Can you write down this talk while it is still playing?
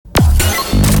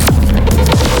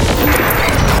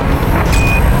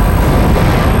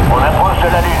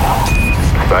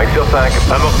5,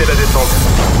 amorcez la descente.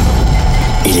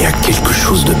 Il y a quelque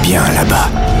chose de bien là-bas,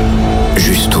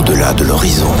 juste au-delà de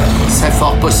l'horizon. C'est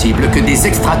fort possible que des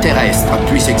extraterrestres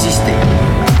puissent exister.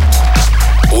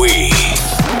 We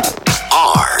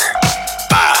are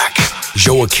back.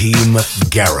 Joachim,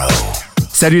 Garraud.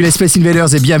 Salut les Space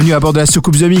Invaders et bienvenue à bord de la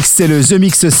soucoupe Zemixx, c'est le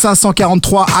Zemixx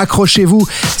 543, accrochez-vous,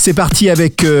 c'est parti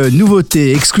avec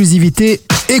nouveauté, exclusivité,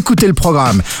 écoutez le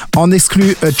programme. En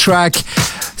exclu A-Trak,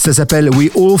 ça s'appelle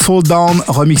We All Fall Down,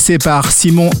 remixé par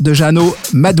Simon de Jano,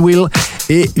 Madwill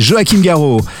et Joachim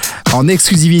Garraud. En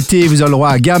exclusivité, vous avez le droit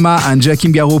à Gama, un Joachim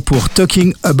Garraud pour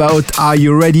Talking About Are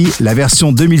You Ready, la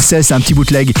version 2016, un petit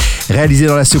bootleg réalisé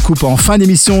dans la soucoupe en fin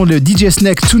d'émission, le DJ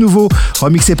Snake tout nouveau,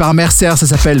 remixé par Mercer, ça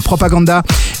s'appelle Propaganda.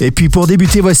 Et puis pour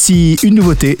débuter, voici une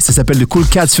nouveauté, ça s'appelle The Cool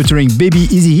Cats featuring Baby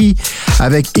Eazy-E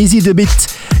avec Easy the Beat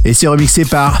et c'est remixé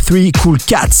par 3 Cool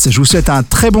Cats. Je vous souhaite un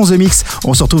très bon Zemixx,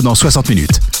 on se retrouve dans 60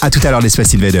 minutes. A tout à l'heure les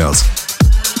Space Invaders.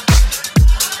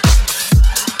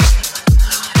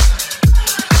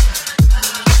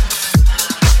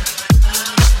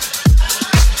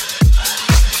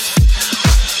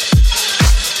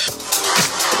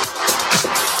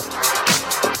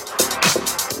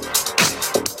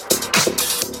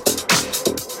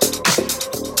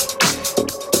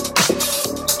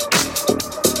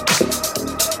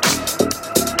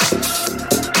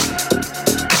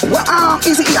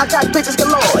 Eazy-E, I got bitches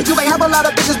galore. You may have a lot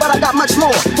of bitches, but I got much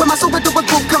more. With my super duper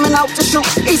group coming out to shoot.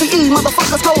 Eazy-E,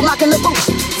 motherfuckers cold knocking the boot.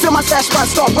 Feel my stash spot,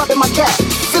 start rubbing my cat.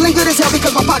 Feeling good as hell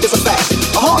because my pockets are fat.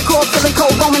 A hardcore feeling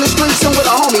cold, roaming the streets and with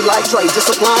a homie like Dre, just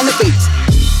supplying the beats.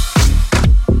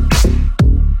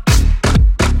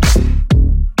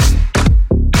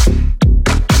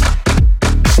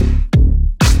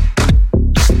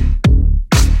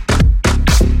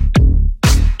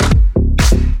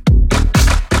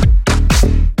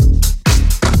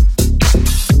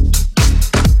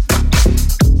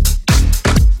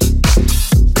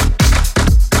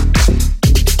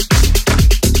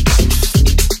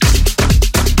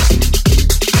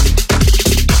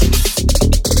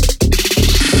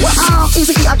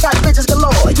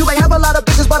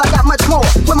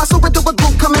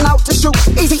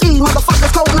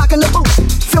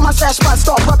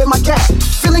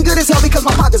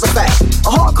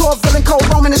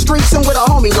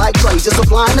 Just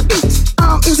supplying the beats.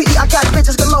 Eazy-E, I got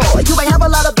bitches galore. You may have a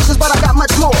lot of bitches, but I got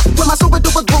much more. With my super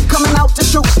duper group coming out to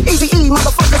shoot. Eazy-E,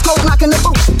 motherfuckers cold knocking the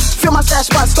boot. Feel my stash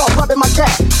spot, start rubbing my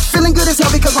cat. Feeling good as hell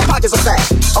because my pockets are fat.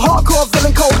 A hardcore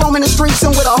feeling cold, roaming the streets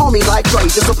and with a homie like Dre,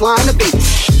 just supplying the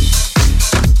beats.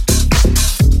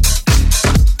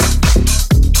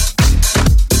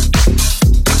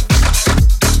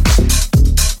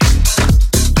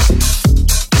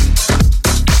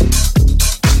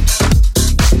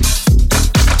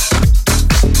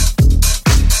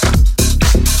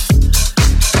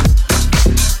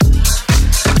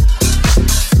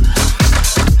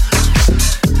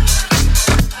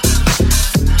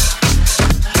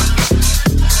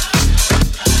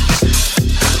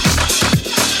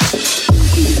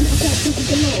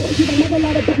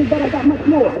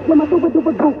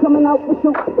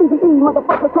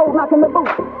 Motherfucker cold knocking the boot.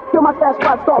 Feel my stash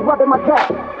spot, start rubbing my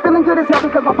cat. Feeling good as hell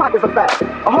because my pockets are fat.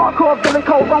 A hardcore feeling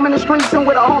cold, roaming the streets and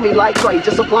with a homie like Dre,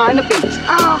 just supplying the beats.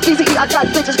 Eazy-E, I got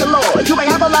bitches galore. You may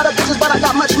have a lot of bitches, but I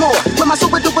got much more. With my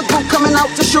super duper group coming out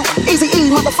to shoot. Eazy-E,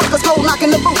 motherfuckers cold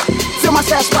knocking the boot. Feel my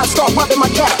stash spot, start rubbing my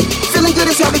cat. Feeling good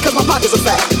as hell because my pockets are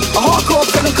fat. A hardcore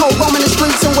feeling cold, roaming the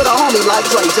streets and with a homie like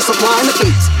Dre, just supplying the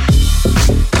beats.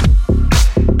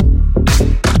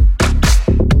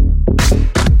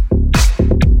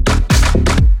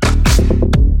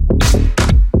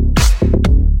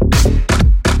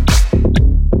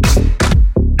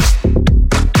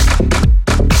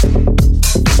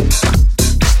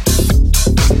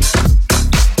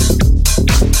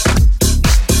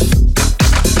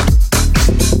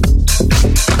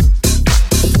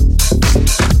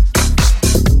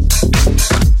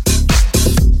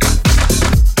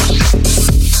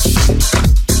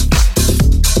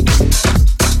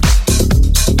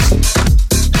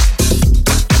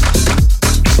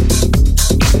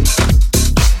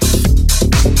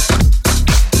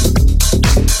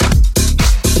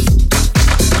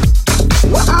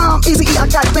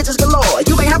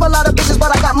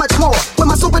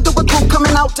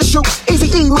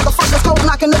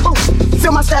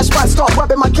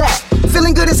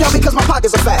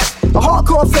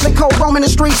 Roaming the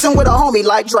streets and with a homie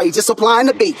like Dre, just supplying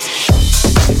the beats.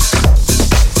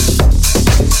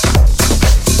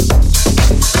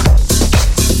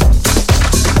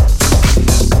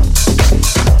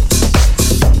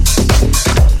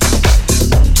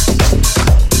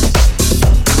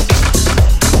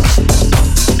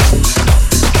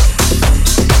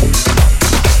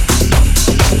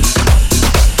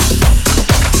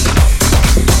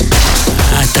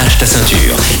 ta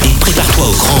ceinture et prépare-toi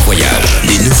au grand voyage.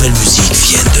 Les nouvelles musiques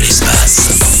viennent de l'espace.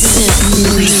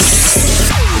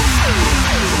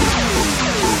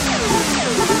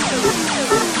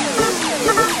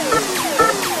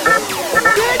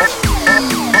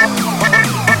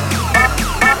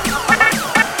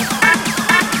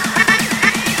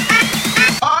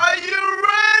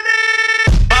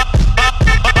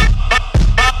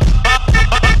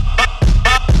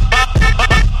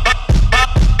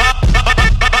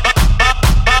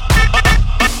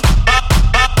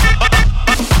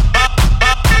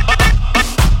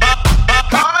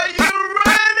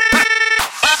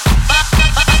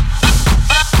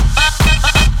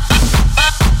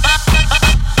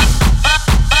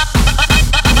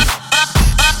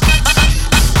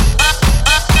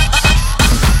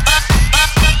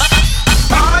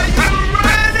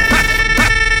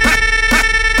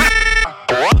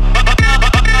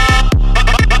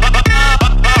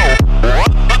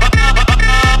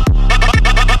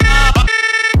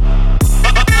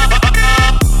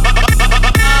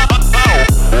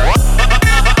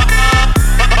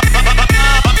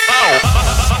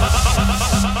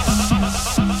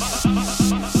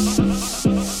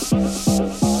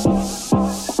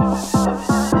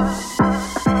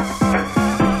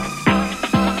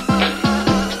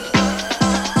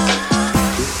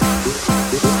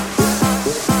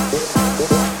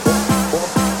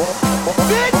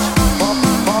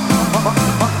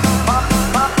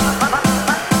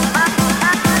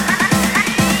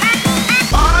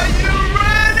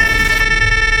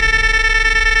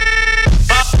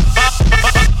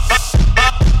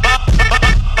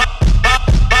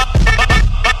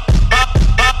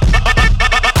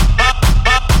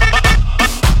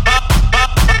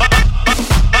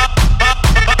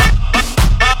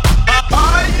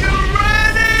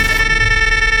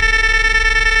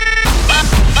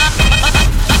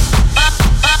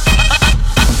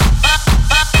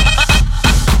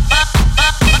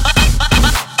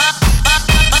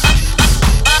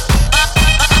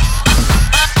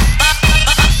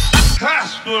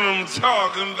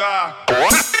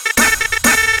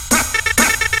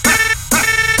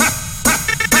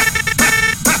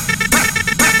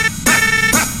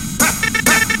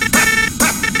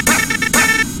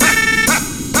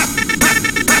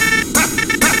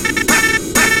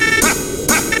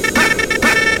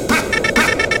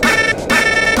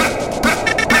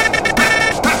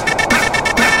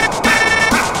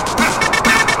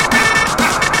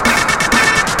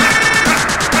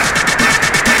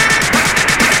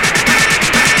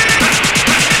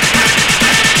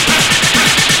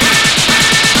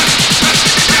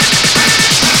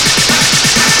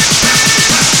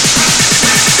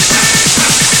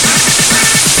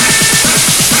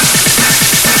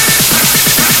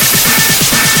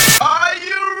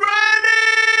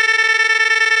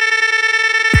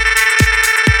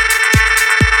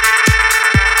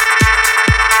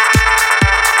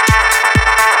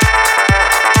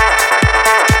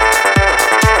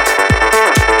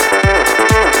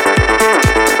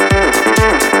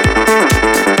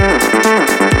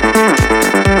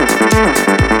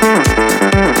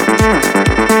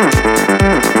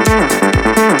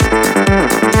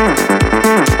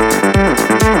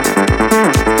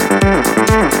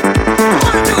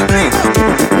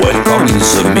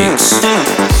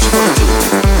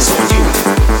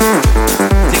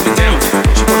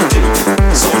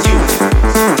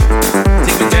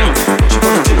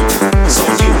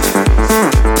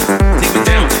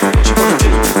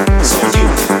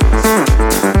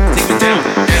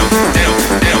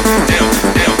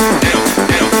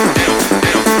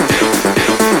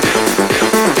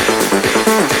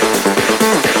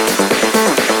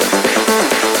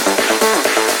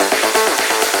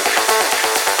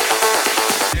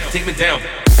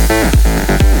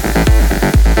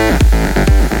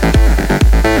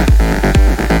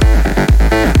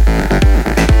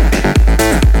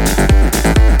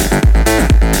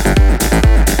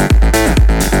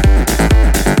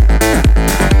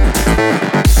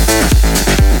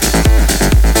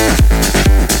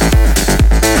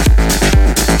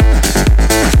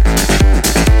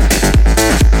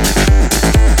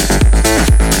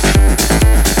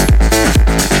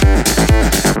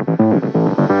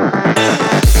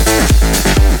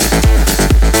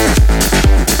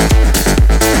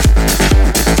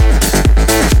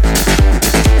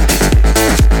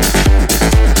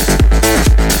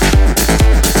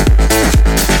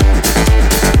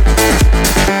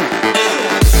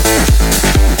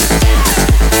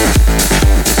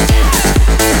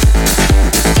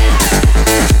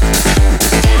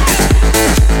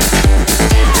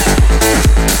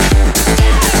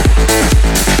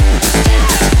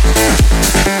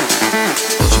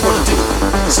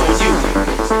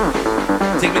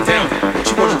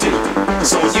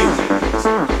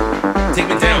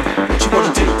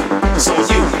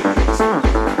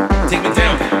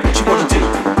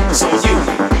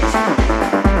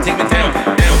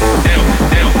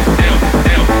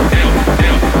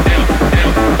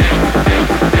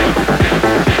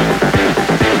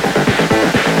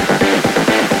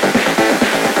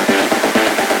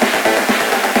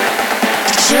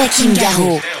 Joachim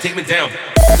Garraud. Take me down.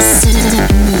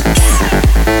 Zemixx.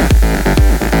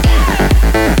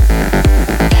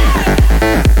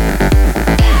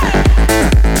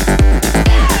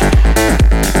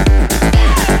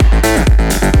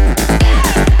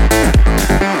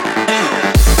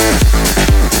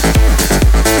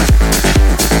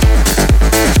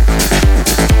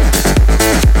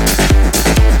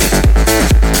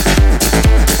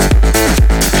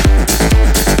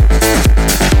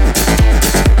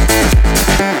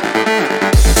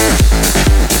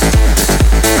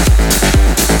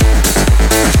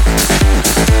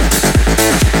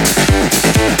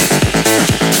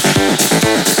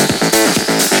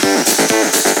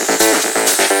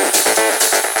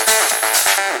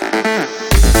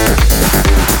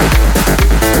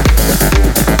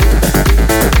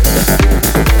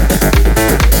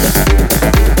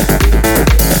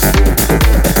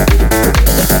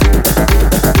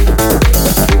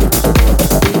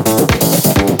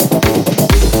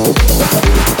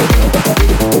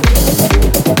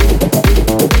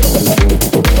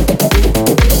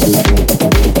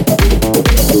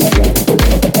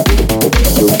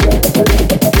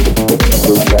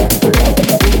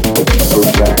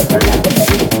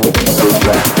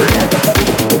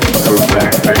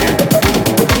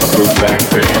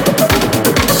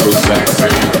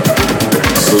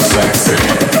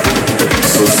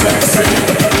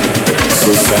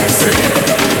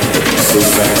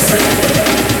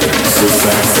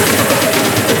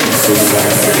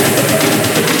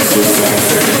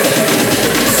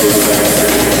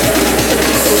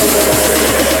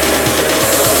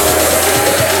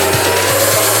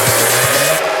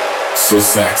 So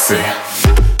sexy.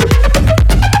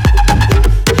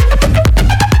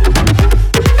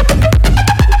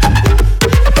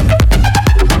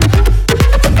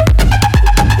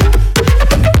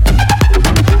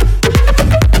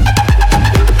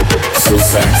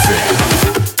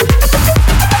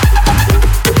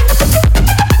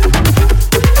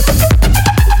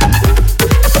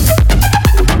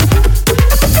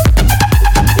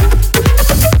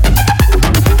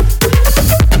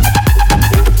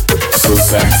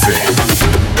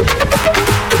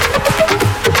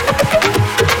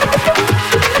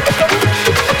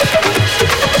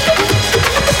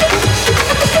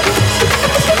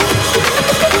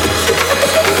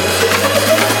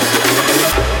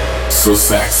 So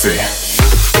sexy.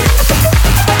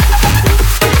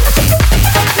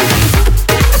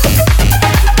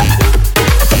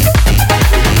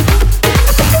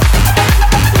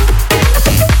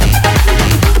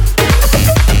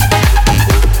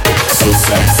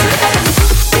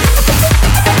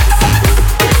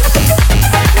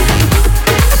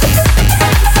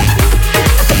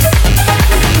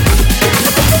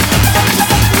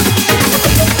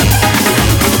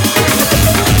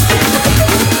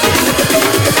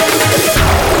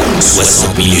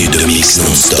 Minutes de mix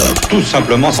non-stop. Tout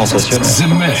simplement sensationnel.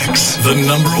 Zemixx, the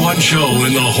 #1 show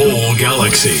in the whole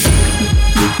galaxy.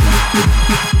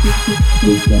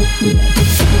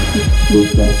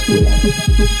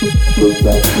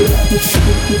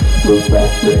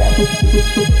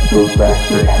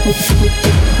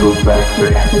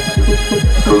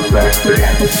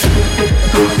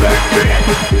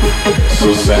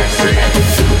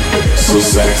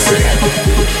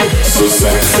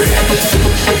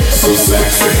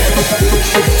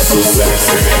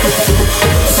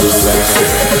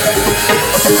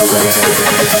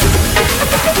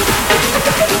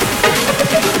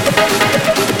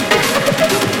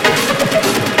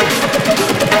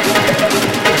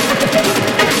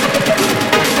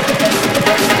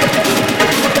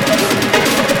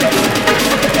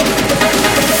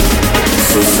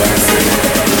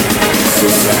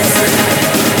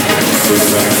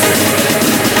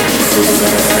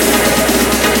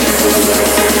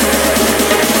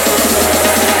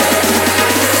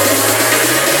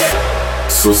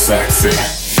 So sexy.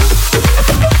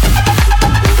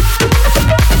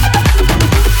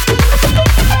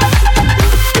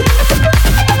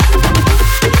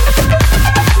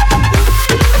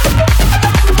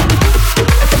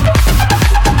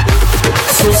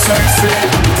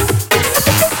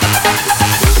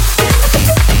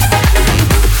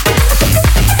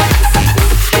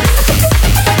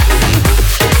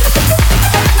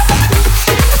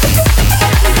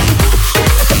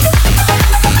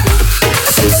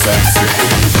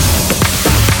 Sexy.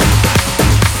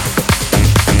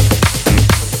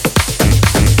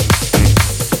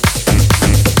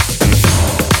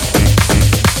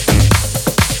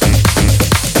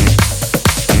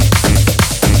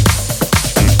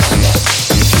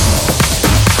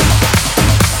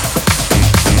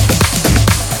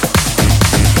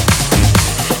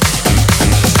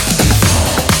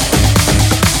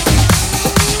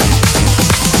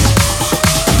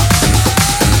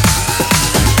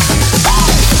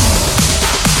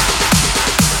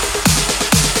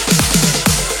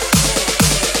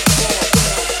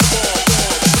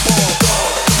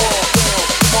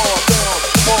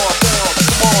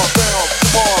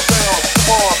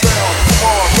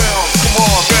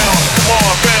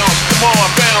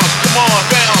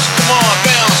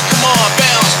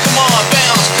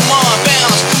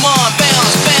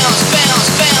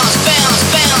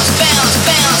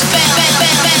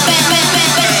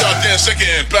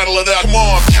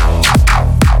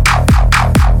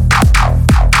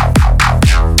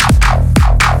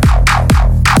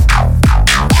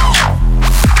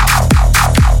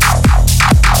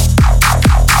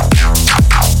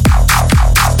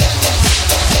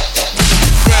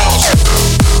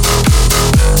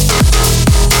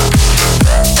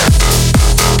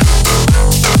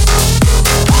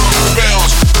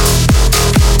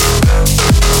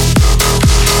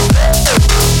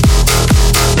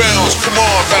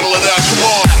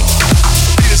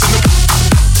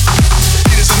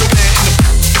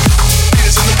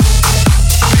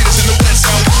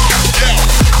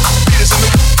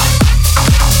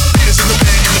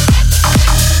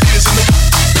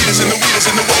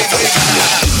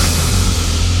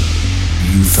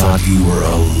 you were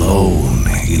alone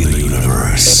in the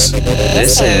universe.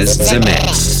 This is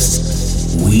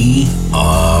Zemixx. We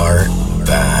are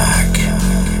back.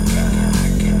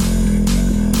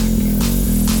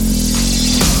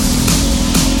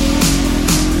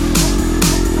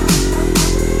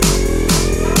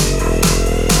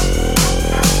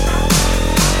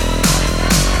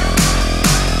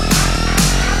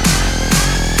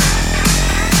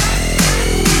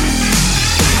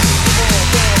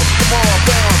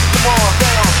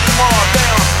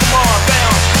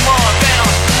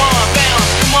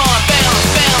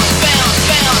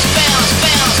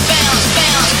 Bounce.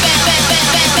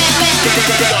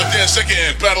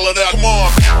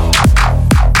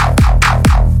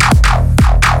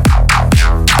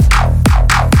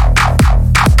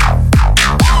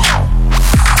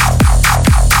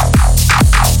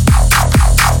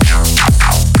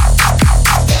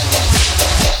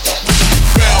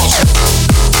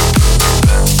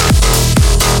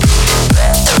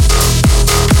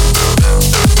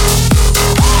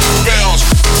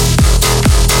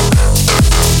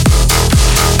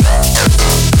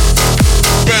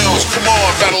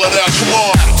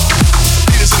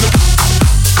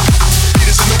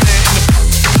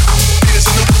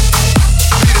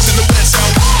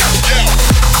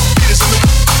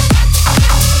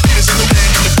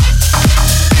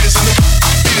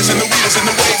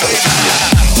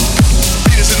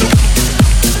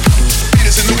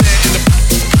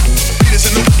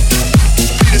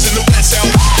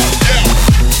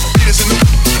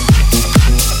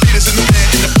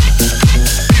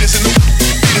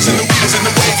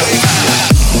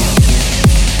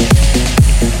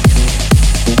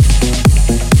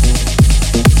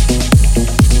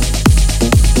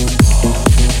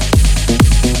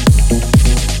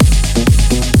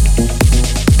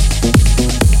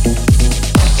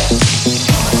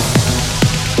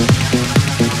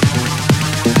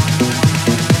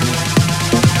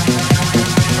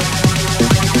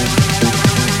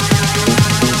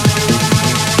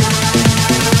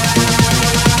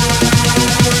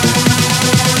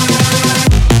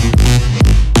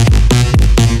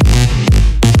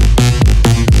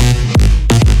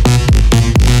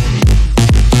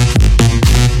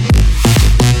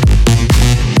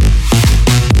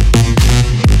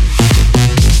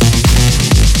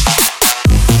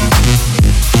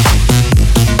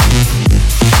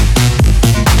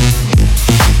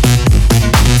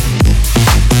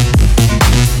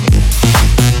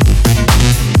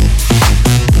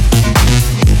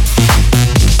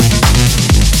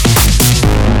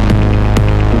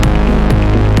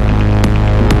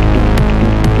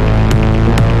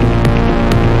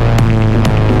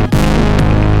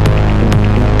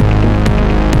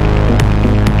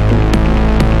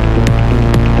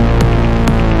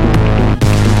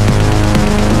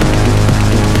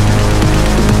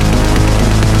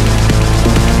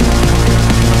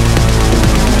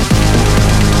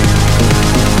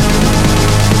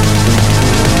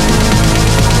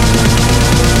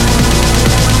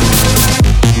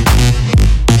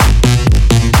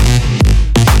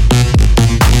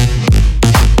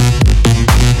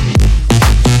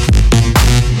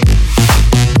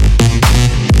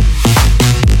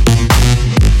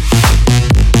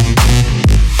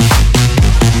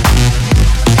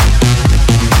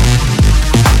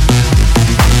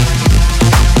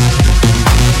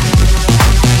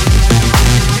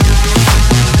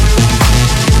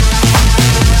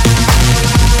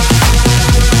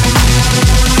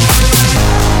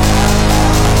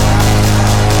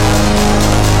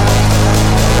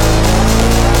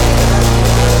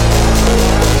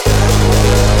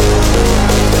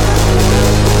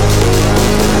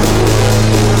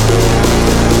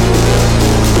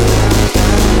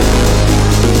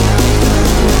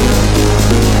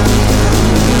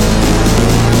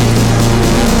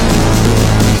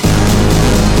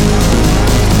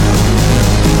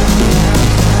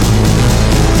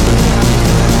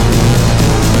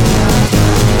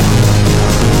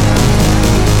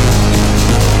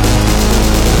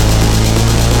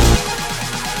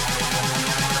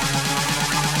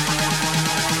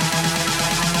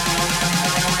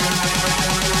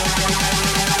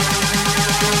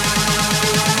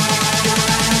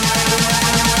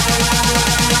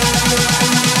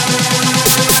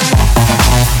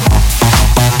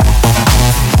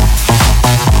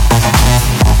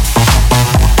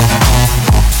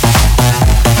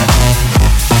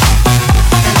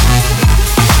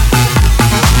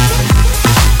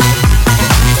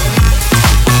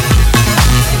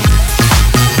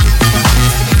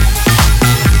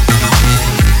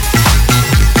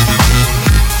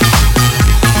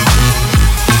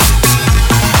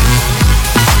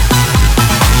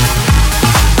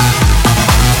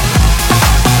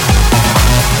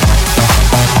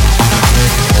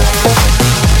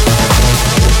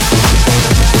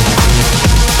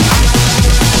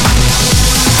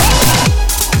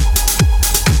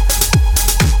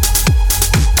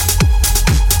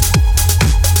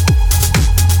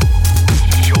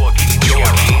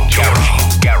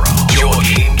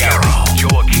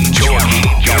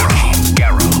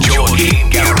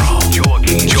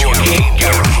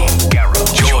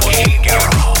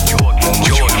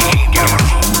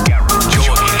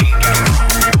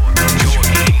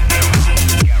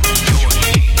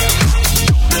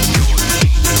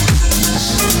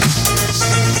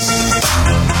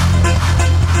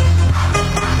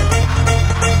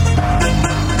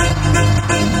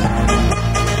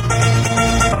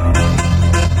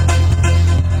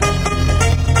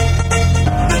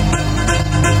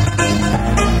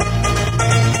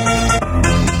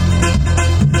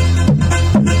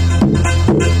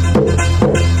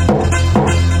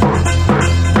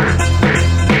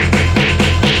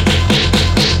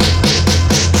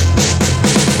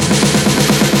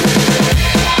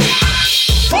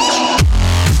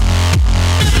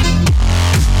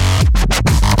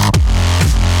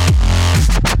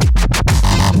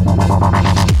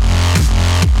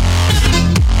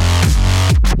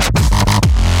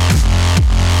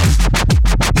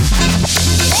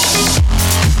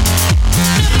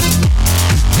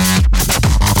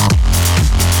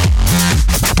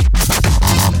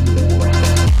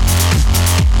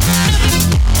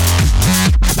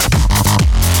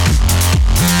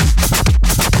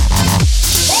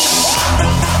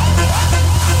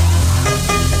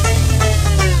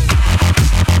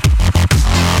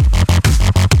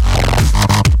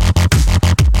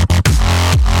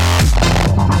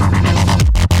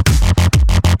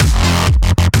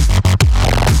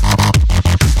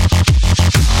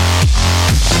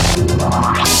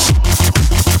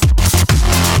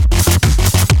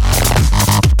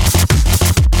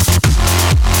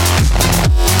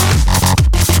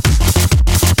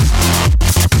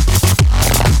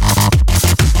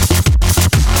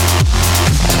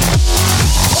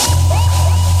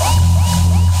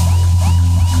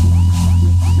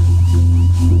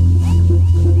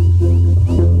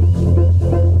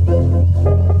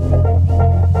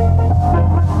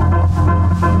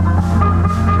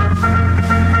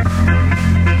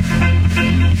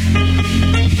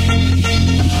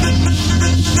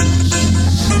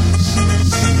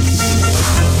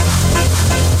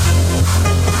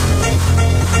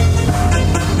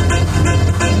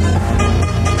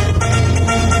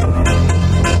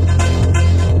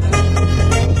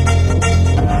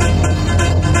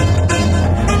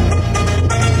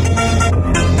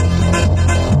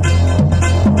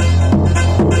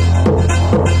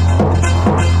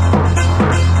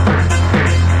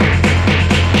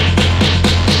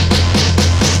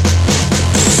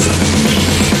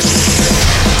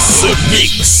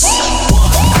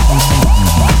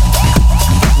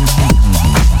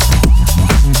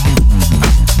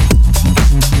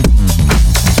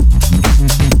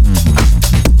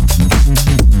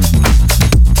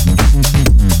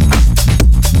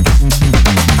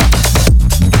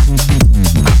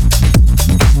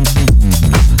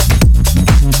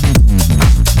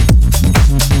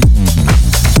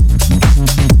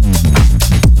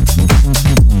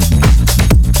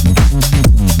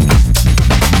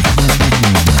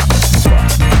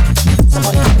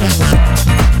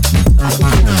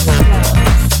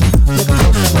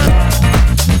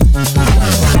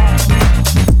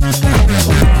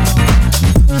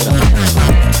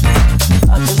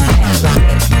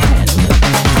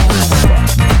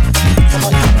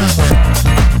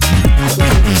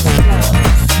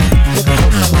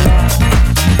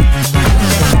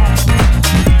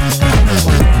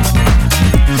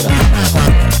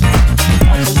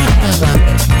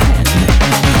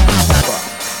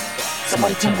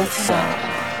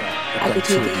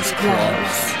 to these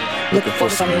clubs, looking for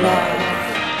some love.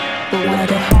 But when I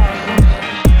get home,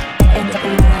 I end up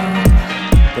alone.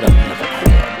 But I'll never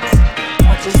quit.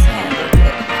 I'll just handle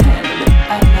it.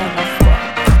 I never fuck.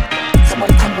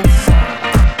 Somebody come with some.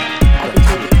 I go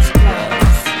to these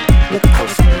clubs, looking for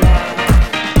some love.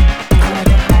 But when I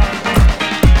get home,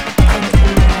 I end up alone. But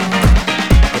I'll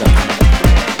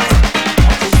never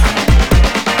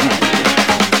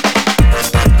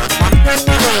quit. I'll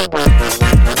just handle it.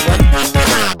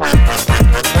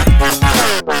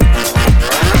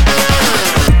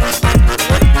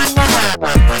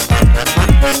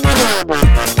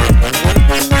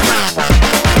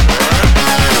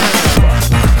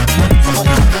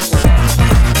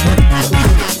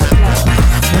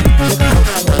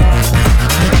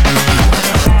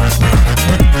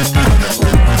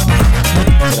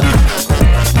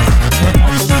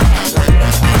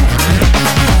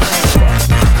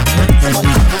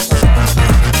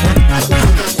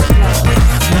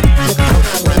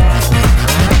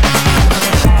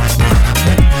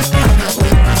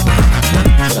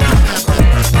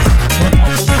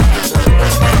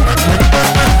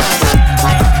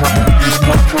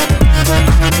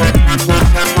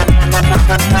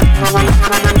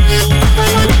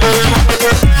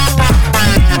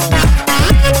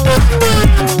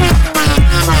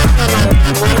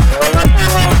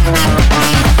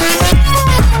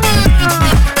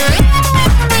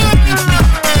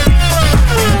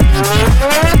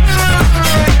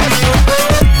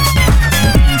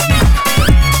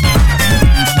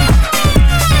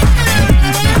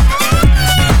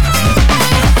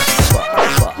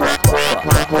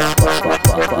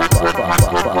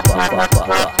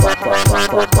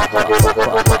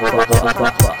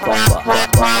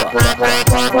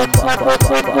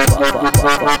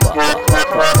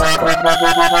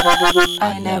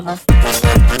 I never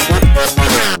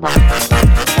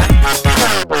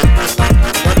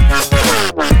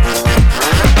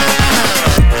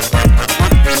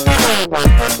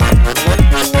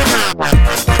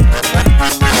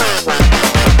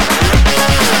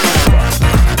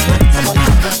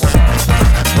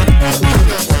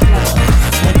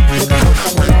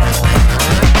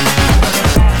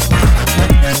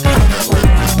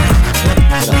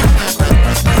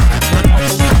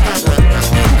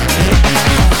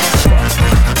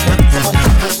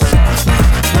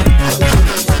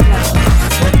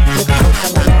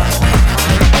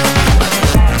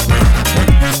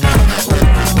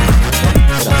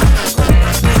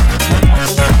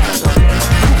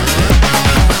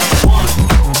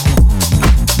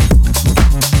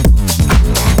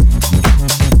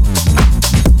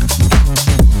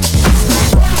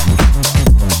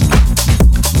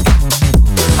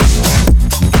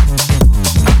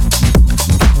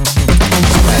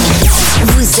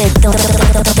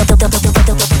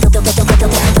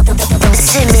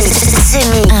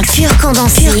un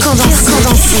pur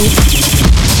condensé.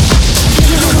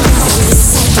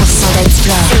 100%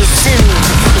 d'explore.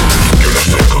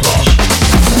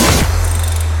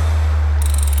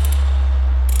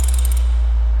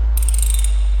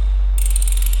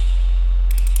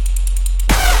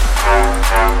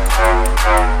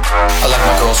 I like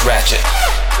my girls ratchet.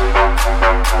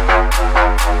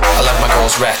 I like my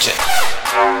girls ratchet.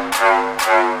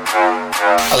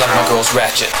 I like my girls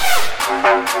ratchet.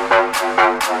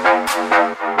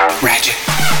 Ratchet.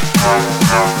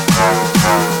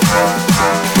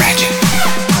 Ratchet.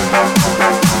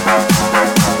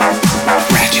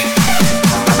 Ratchet.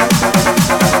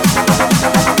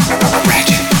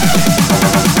 Ratchet.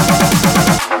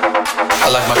 I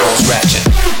like my girls ratchet.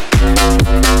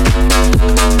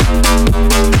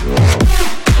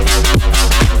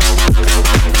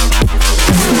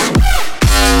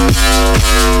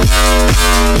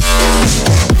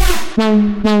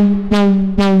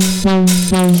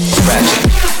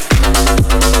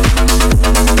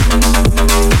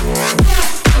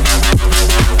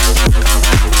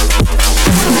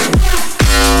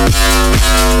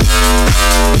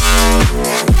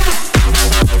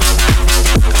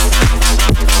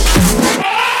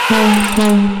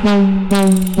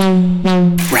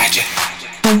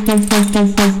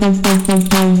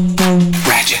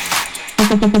 Ratchet.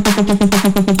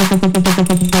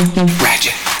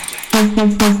 Ratchet.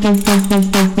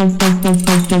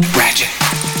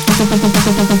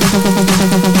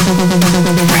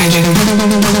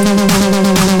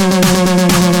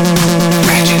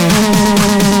 Ratchet.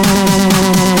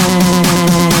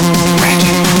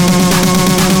 Ratchet.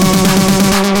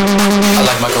 I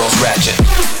like my girls ratchet.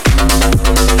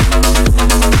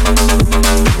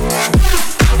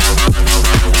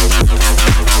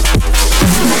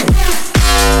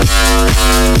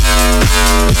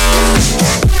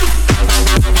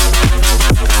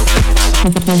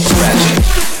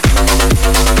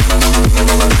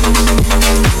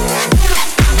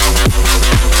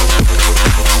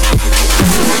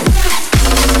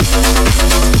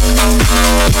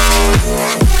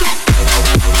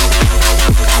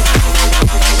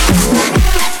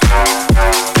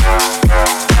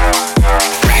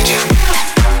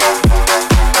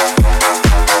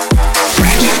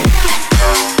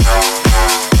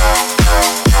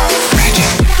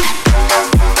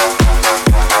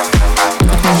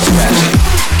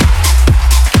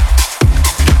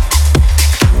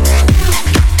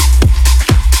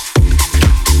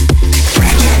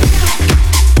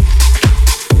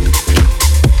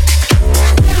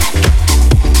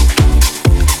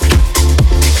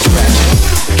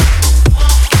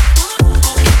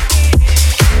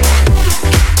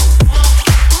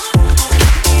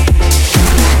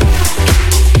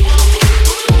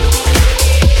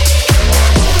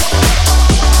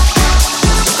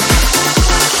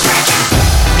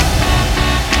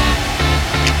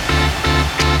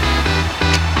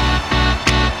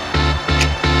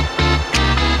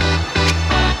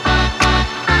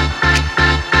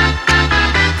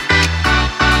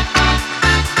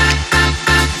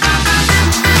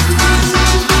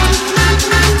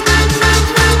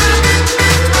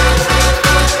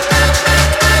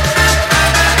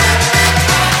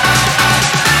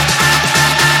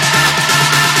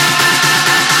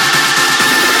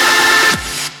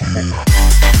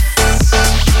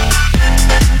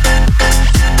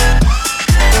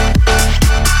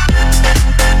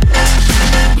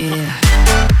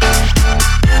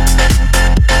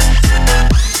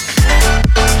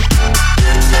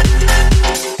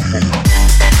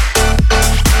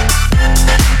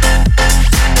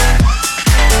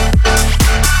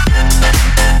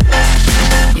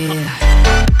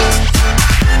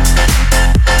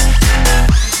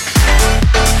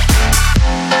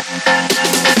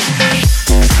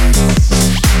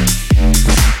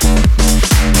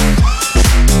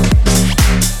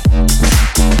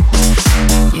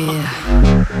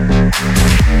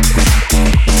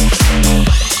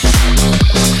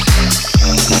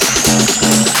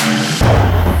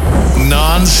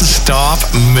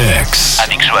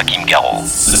 Joachim Garraud.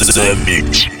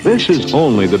 Zemixx. This is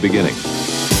only the beginning.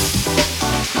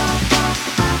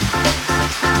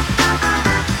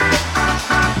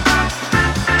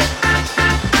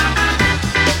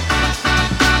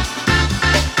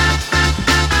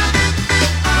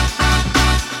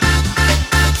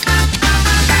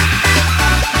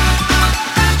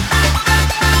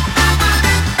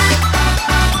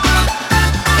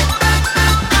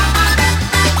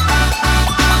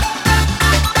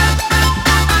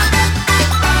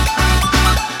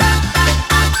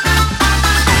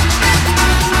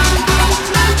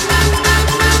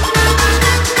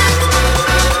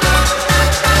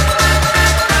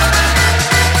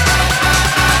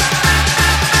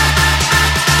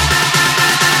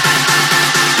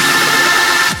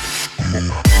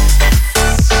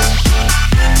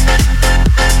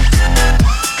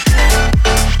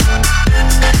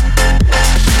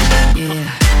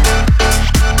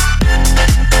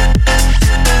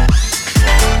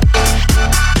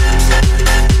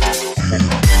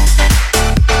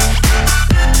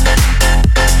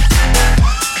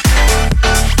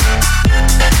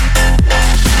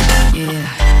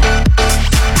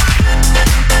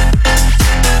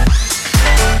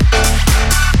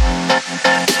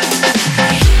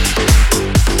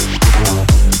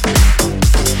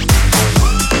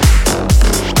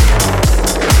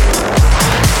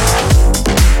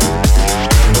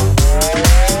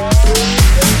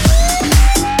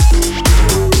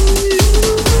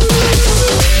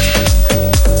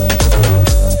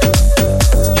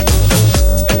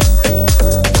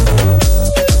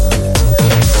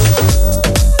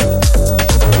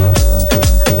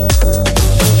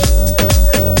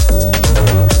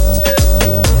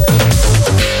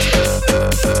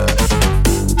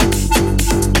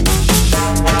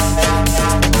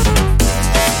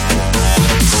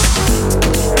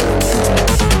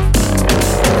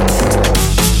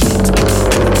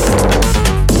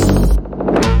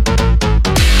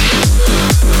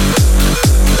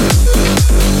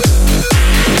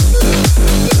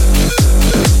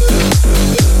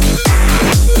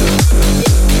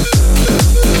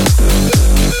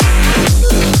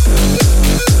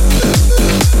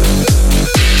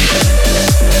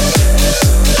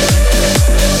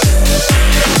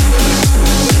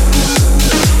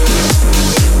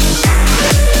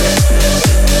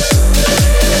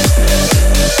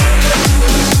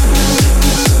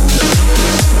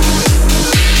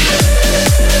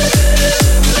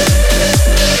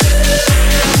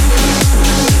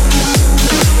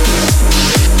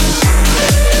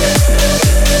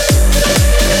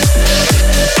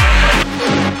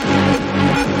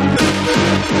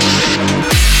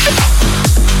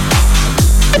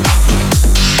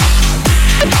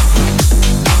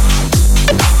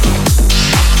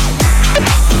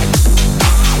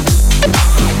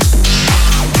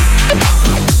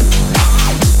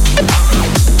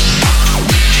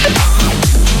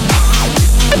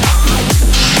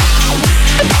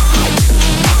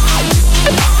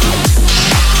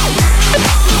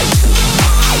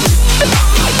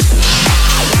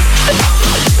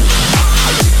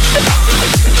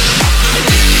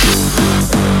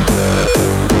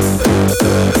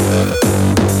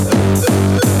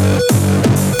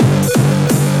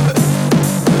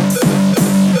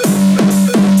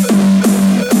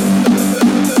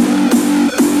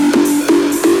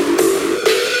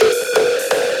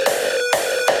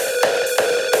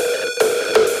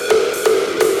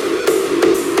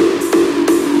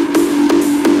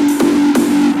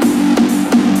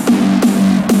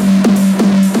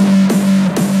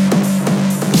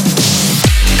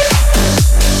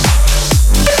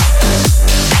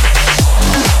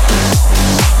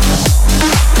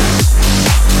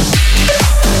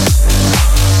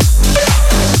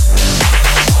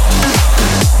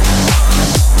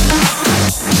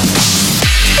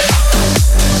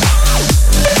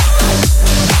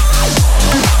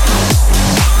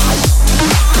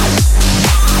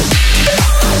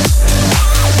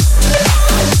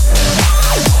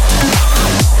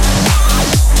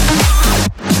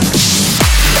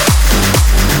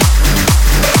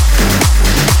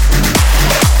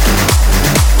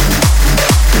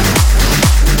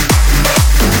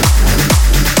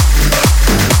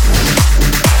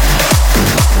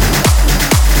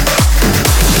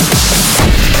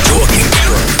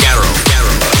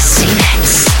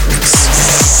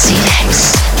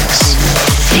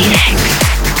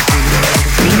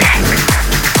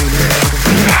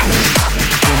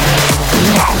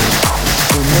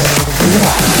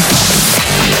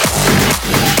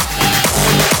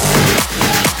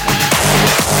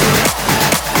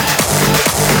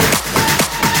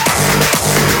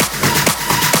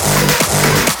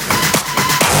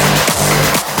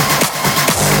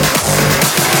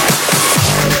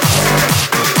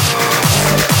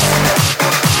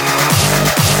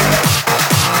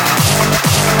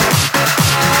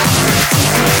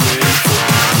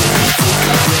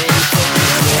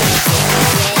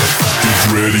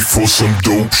 for some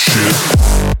dope shit?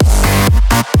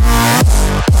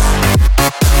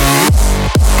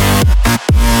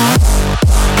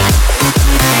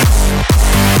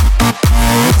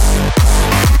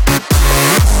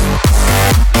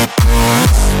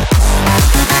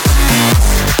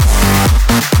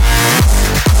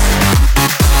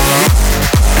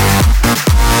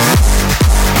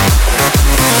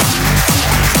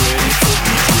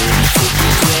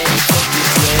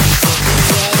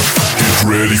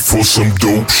 Ready for some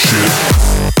dope shit.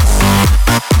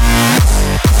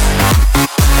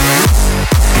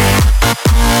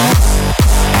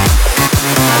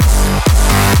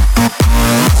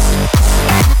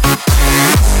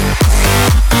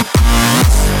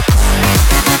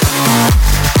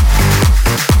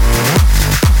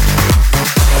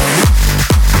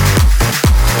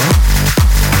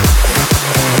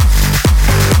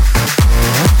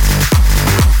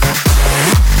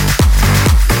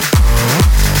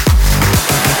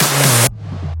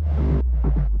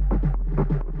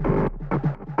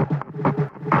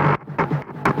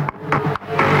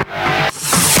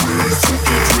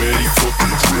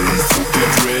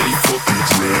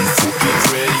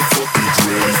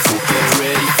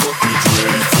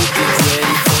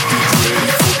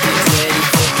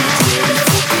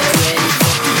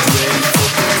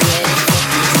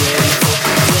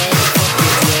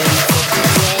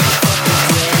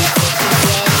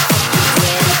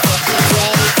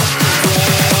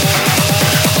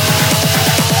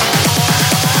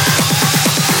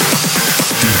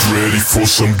 For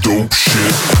some dope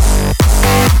shit.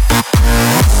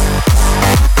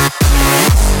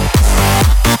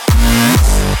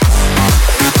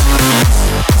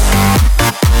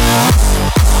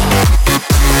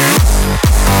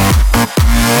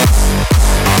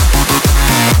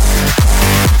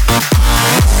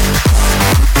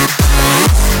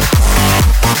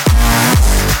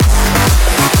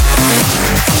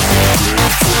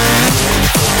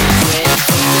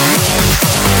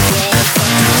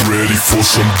 For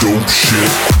some dope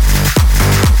shit.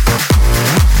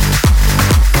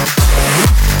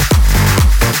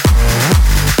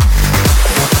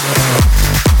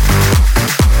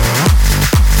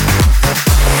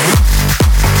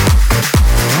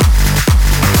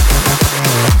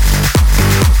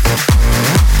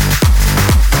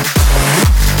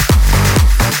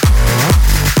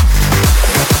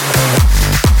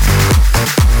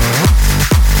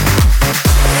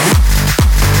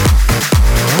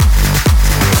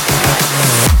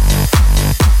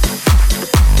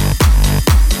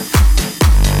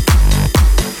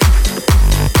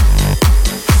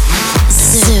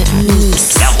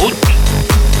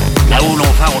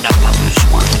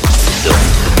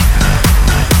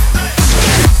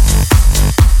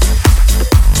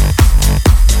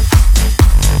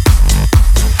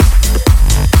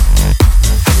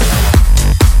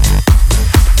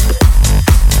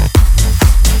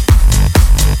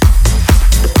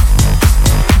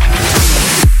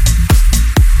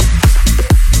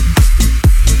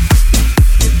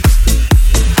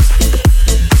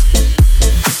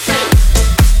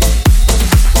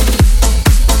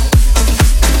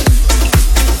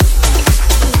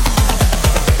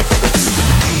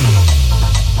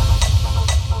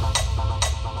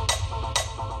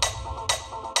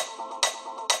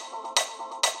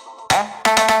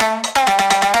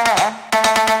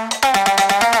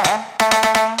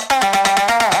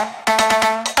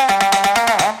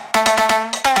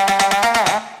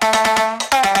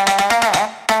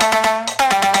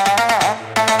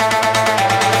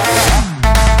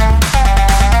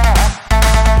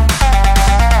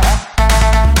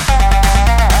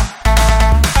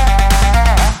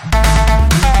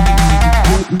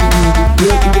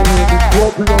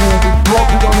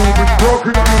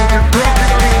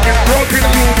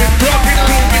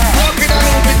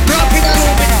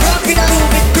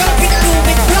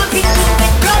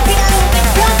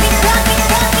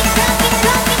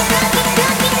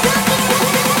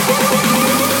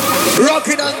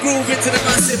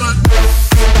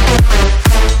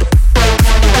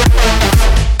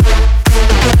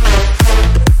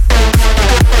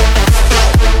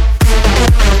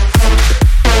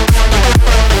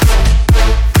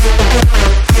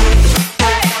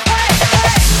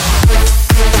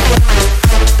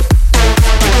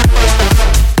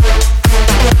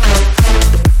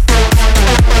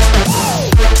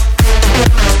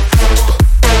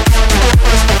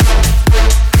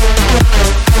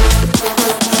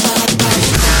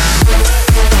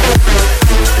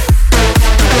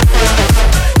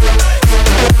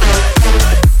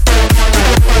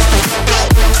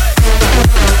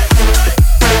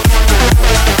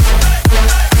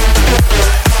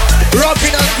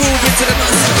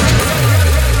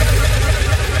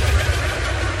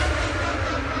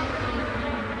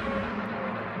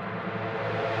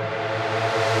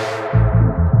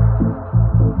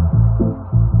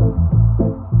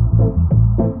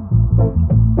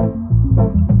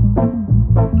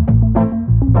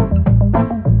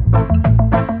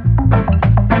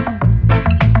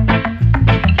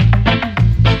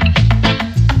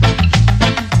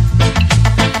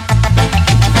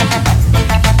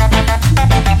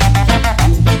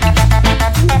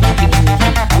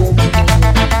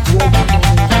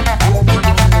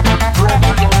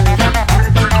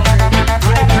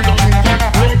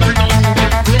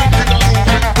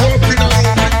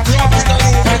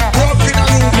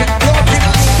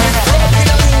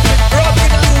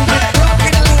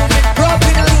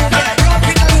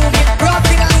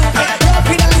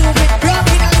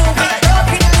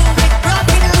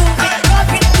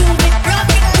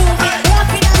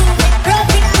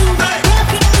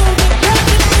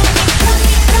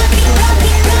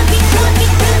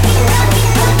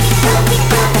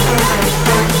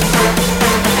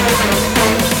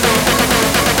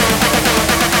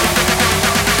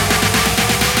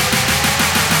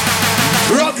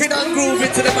 groove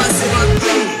into the massive.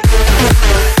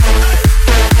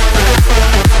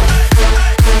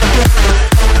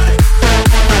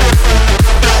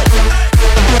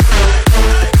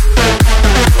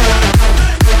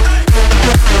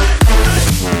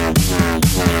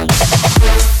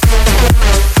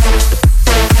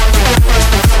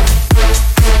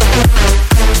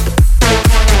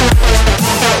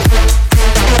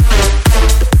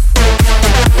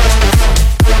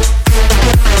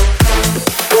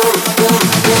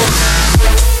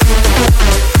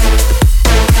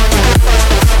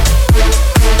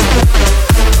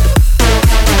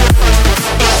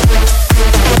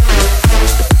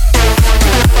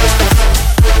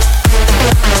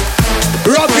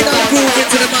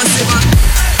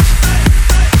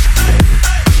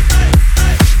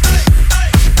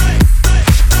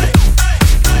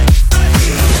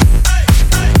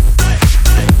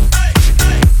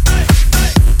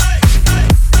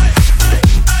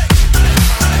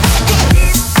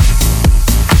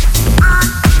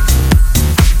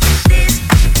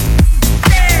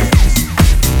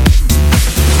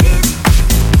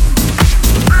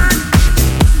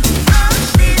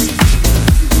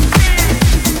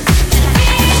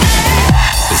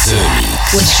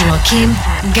 Joachim,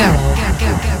 Garraud.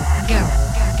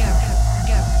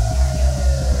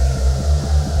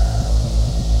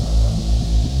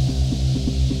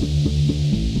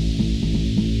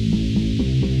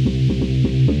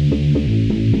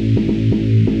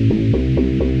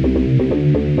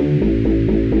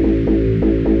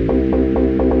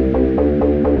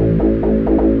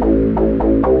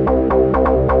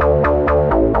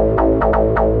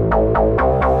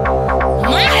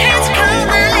 My hands cold,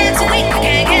 my legs weak, I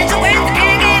can't get to work, I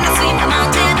can't get to sleep. I'm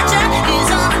all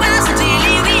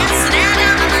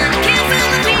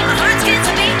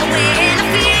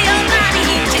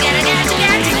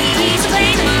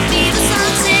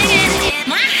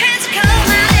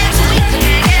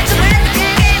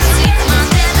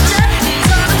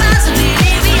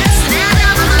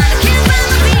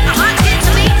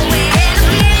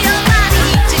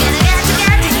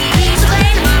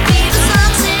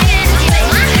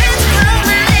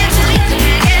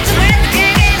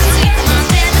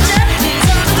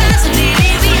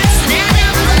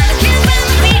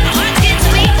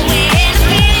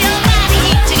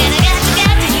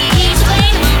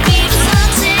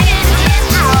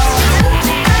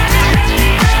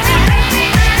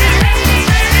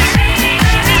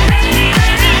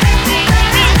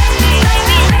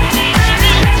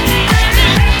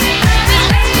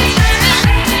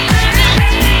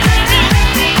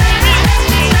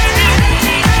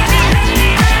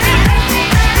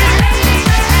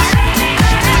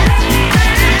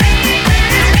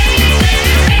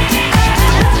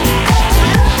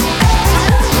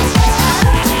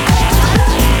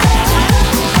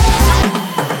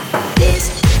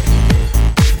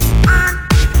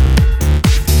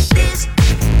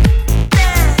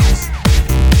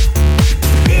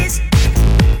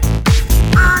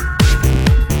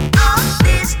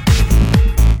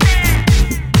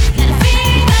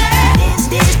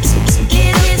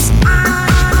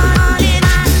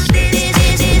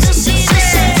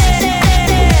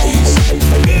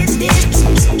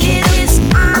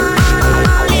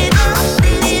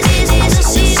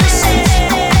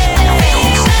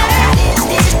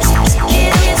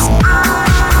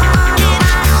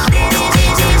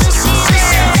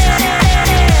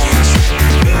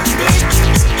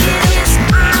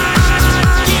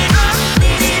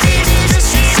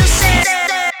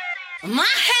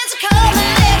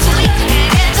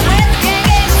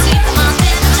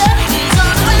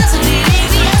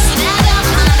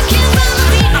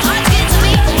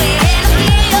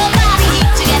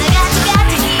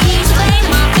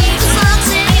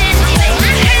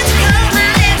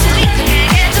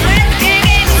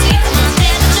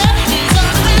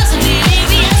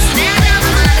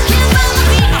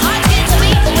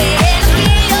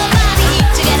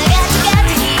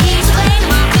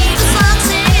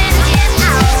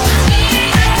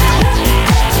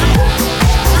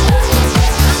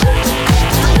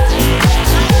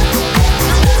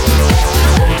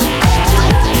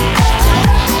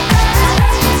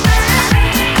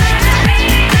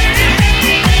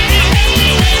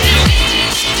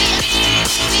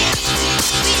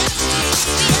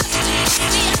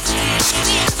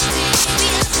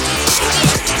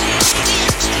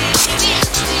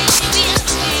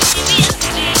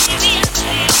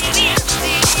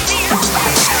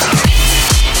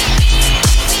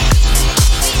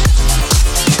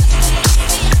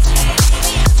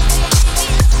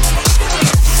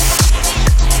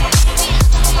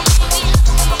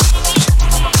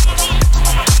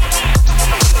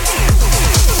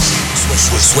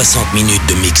 60 minutes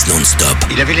de mix non-stop.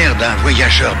 Il avait l'air d'un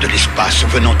voyageur de l'espace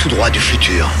venant tout droit du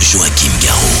futur. Joachim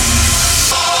Garraud.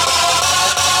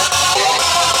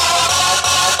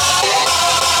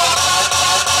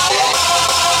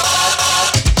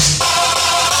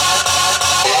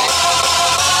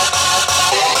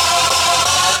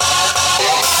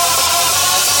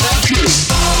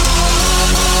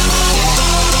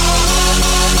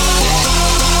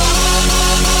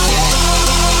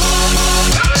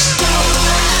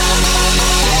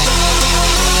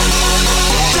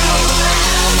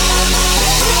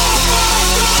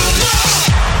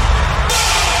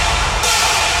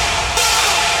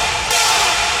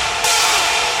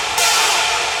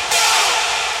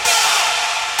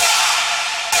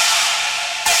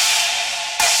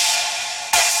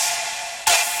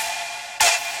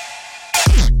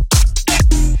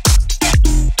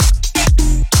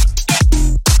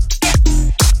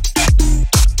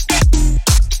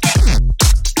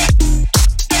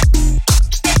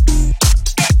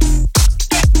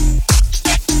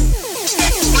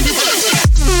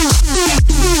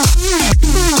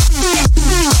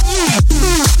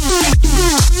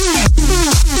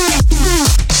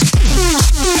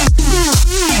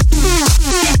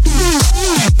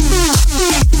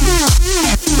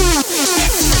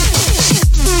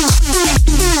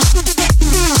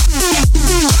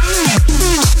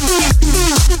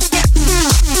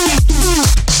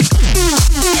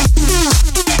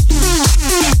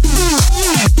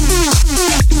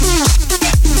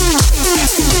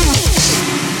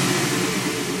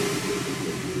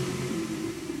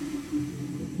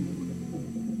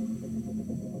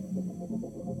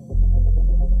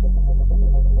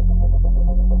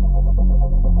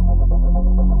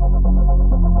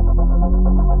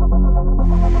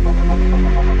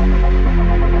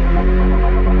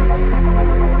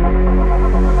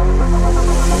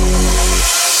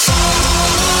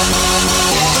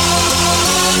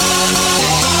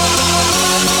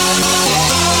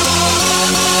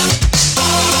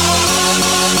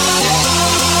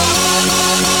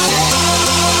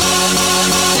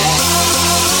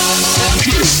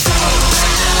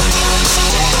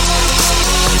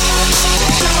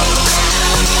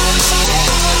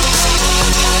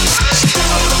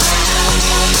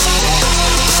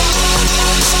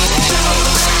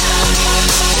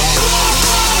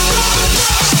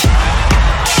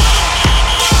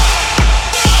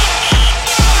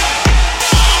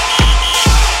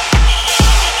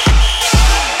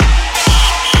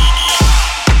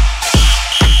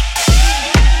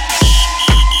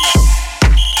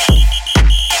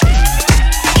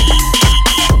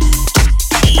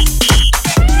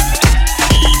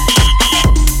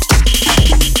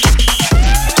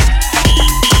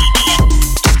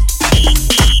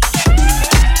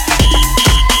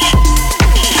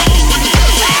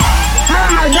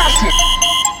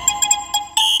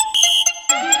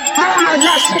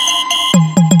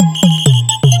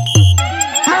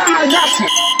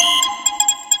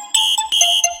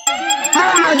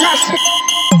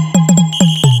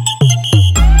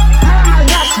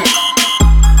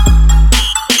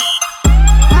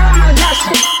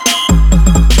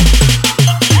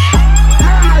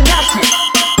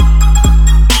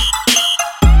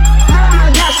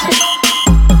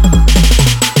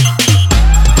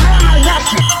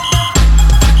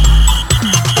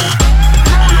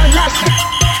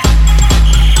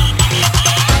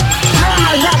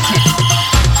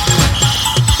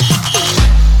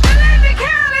 Let me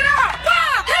count it up.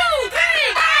 1, 2, 3.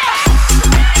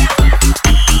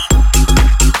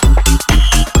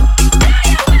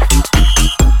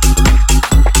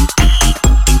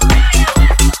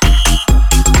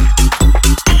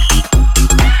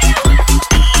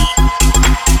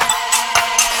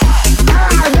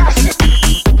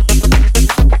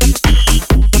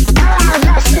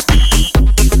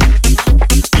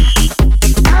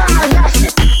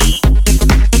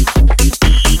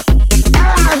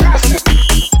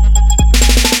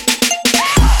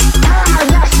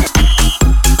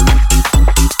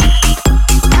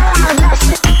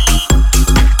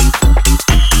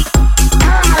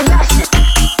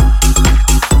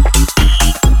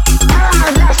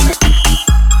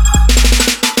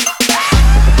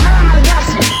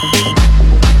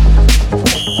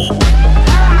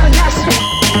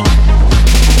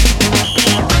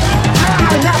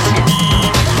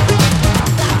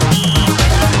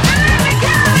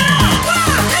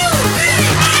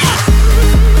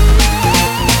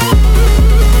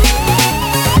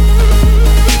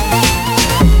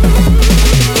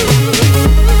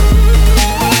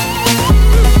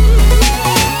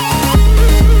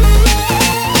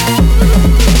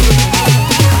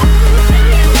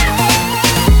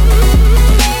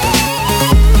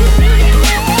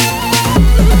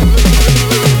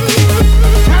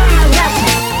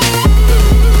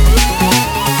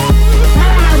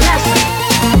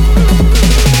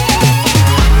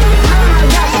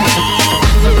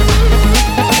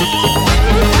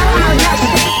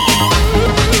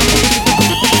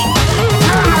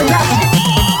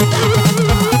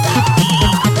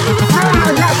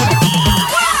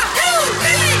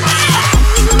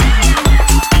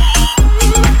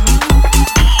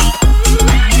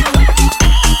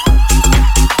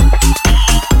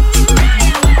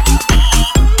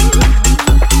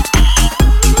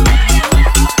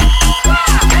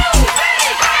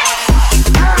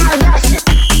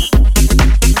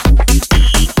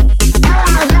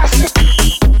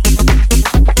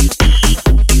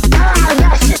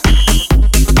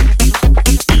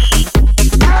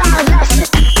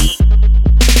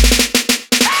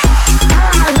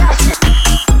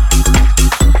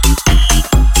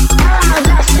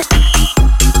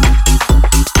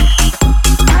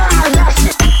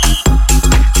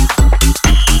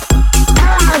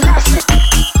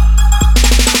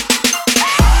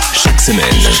 semaine.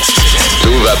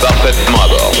 Tout va parfaitement à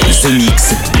bord.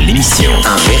 Zemixx, l'émission.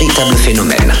 Un véritable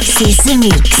phénomène. C'est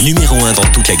Zemixx. Numéro 1 dans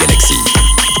toute la galaxie.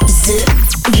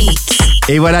 Zemixx.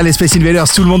 Et voilà les Space Invaders,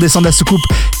 tout le monde descend de la soucoupe,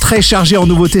 très chargé en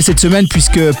nouveautés cette semaine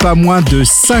puisque pas moins de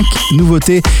 5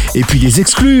 nouveautés et puis des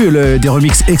exclus, des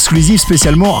remixes exclusifs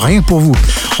spécialement rien que pour vous.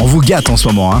 On vous gâte en ce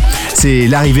moment. C'est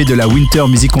l'arrivée de la Winter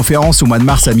Music Conference au mois de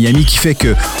mars à Miami qui fait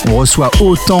qu'on reçoit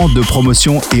autant de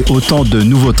promotions et autant de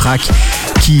nouveaux tracks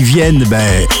qui viennent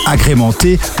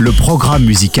agrémenter le programme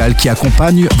musical qui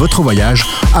accompagne votre voyage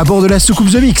à bord de la soucoupe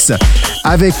Zemixx.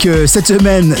 Avec cette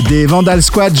semaine des Vandal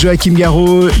Squad, Joachim,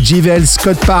 Garraud, Jewelz,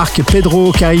 Scott Park,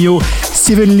 Pedro, Carrilho,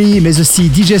 Steven Lee, mais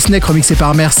aussi DJ Snake remixé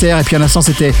par Mercer. Et puis à l'instant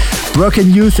c'était Rockin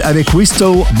Youth avec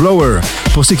Whistle Blower.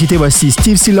 Pour se quitter, voici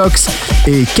Steve Silcox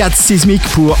et Cat Seismic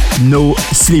pour No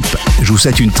Sleep. Je vous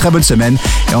souhaite une très bonne semaine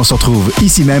et on se retrouve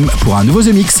ici même pour un nouveau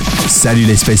Zemixx. Salut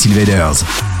les Space Invaders.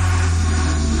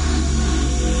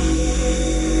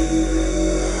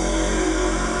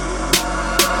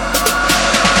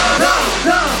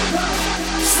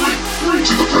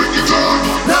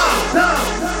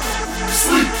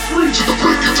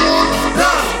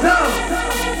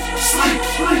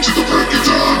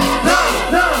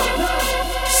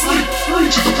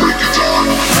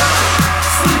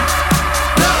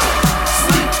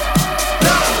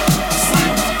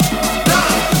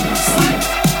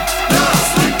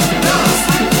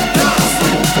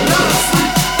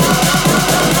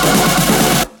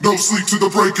 No sleep to the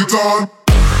break of dawn.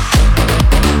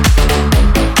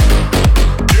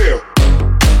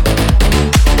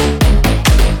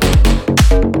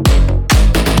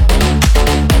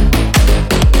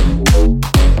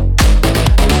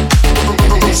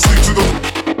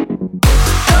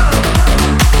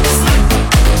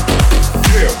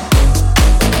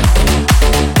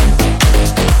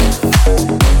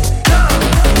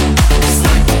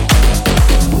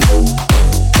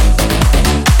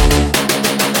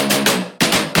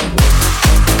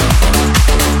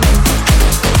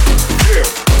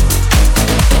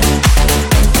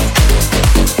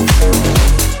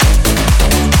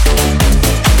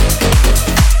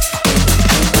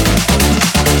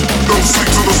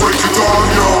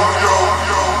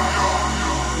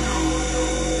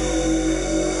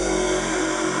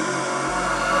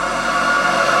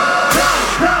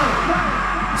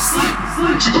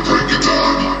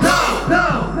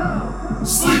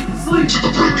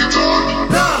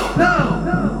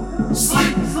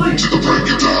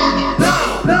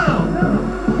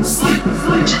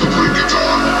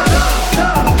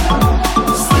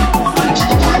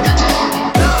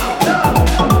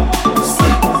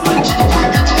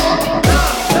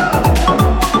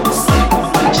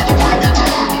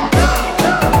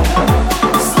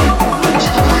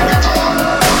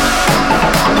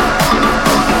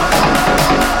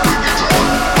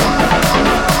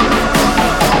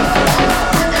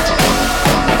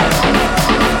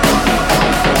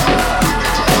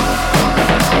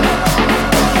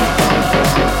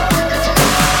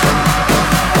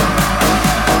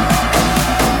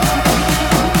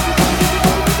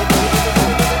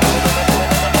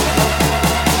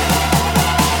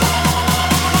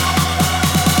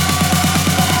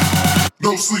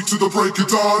 No sleep to the break of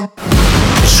dawn.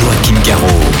 Joachim Garraud.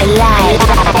 Live.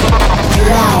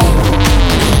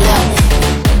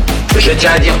 Je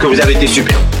tiens à dire que vous avez été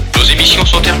super. Nos émissions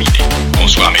sont terminées.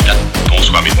 Bonsoir mesdames,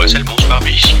 bonsoir mesdemoiselles, bonsoir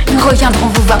messieurs. Nous reviendrons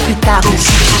vous voir plus tard.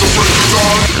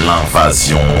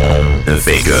 L'invasion de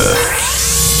Vega.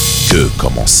 Que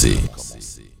commencer.